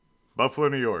Buffalo,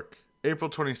 New York, April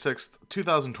 26th,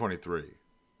 2023.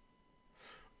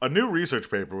 A new research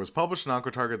paper was published in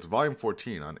Oncotarget's Volume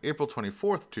 14 on April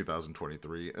 24th,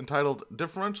 2023, entitled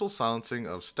Differential Silencing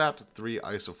of STAT3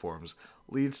 Isoforms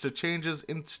Leads to Changes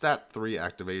in STAT3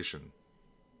 Activation.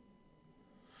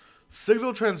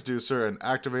 Signal transducer and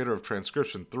activator of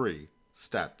transcription 3,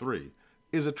 STAT3,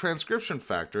 is a transcription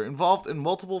factor involved in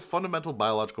multiple fundamental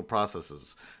biological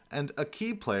processes and a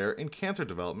key player in cancer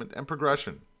development and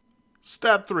progression.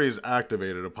 STAT3 is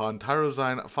activated upon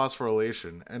tyrosine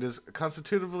phosphorylation and is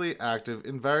constitutively active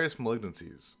in various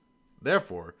malignancies.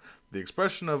 Therefore, the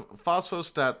expression of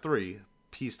phosphostat3,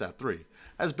 pSTAT3,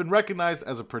 has been recognized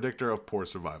as a predictor of poor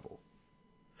survival.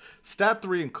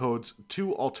 STAT3 encodes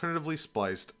two alternatively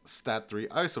spliced STAT3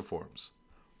 isoforms,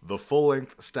 the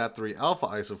full-length STAT3 alpha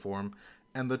isoform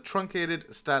and the truncated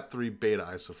STAT3 beta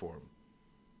isoform.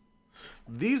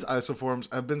 These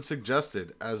isoforms have been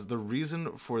suggested as the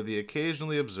reason for the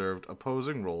occasionally observed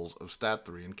opposing roles of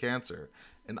STAT3 in cancer,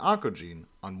 an oncogene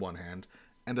on one hand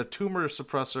and a tumor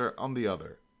suppressor on the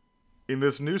other. In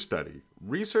this new study,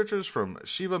 researchers from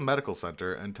Sheba Medical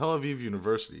Center and Tel Aviv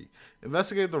University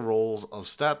investigated the roles of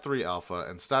STAT3 alpha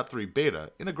and STAT3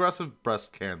 beta in aggressive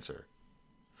breast cancer.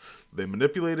 They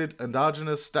manipulated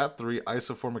endogenous STAT3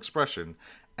 isoform expression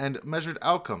and measured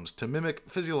outcomes to mimic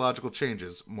physiological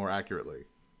changes more accurately.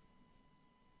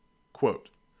 Quote,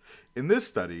 in this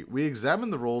study, we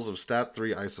examined the roles of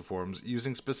STAT3 isoforms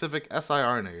using specific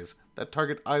siRNAs that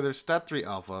target either STAT3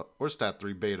 alpha or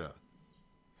STAT3 beta.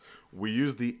 We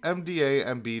used the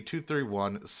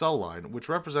MDA-MB231 cell line, which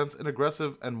represents an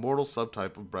aggressive and mortal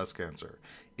subtype of breast cancer,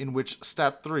 in which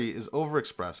STAT3 is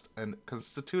overexpressed and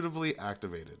constitutively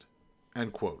activated.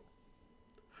 End quote.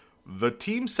 The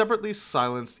team separately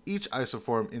silenced each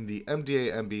isoform in the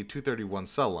MDA-MB231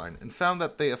 cell line and found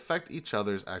that they affect each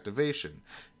other's activation,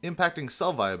 impacting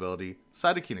cell viability,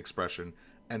 cytokine expression,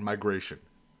 and migration.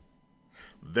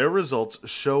 Their results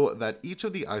show that each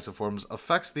of the isoforms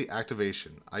affects the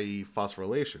activation, i.e.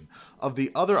 phosphorylation, of the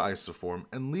other isoform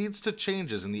and leads to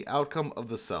changes in the outcome of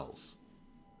the cells.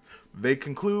 They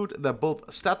conclude that both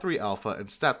STAT3 alpha and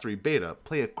STAT3 beta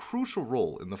play a crucial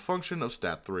role in the function of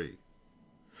STAT3.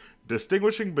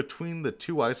 Distinguishing between the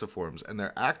two isoforms and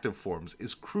their active forms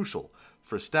is crucial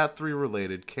for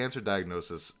STAT3-related cancer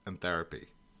diagnosis and therapy.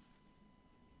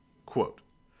 Quote,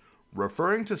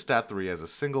 referring to STAT3 as a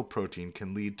single protein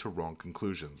can lead to wrong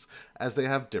conclusions, as they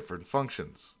have different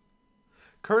functions.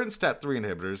 Current STAT3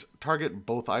 inhibitors target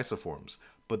both isoforms,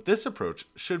 but this approach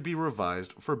should be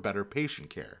revised for better patient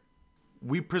care.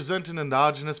 We present an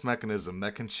endogenous mechanism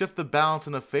that can shift the balance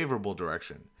in a favorable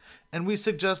direction, and we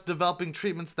suggest developing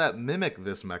treatments that mimic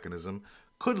this mechanism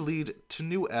could lead to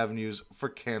new avenues for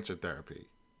cancer therapy.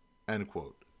 End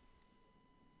quote.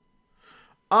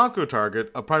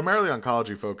 Oncotarget, a primarily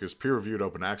oncology-focused peer-reviewed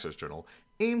open-access journal,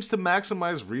 aims to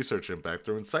maximize research impact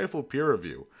through insightful peer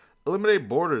review, eliminate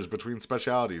borders between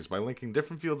specialties by linking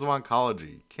different fields of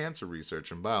oncology, cancer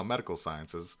research, and biomedical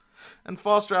sciences, and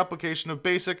foster application of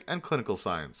basic and clinical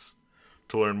science.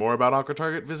 To learn more about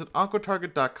Oncotarget, visit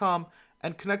oncotarget.com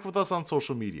and connect with us on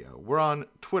social media. We're on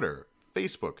Twitter,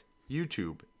 Facebook,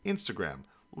 YouTube, Instagram,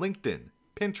 LinkedIn,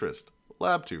 Pinterest,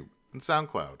 LabTube, and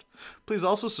SoundCloud. Please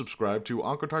also subscribe to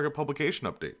Oncotarget publication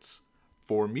updates.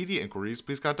 For media inquiries,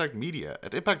 please contact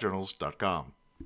media@impactjournals.com.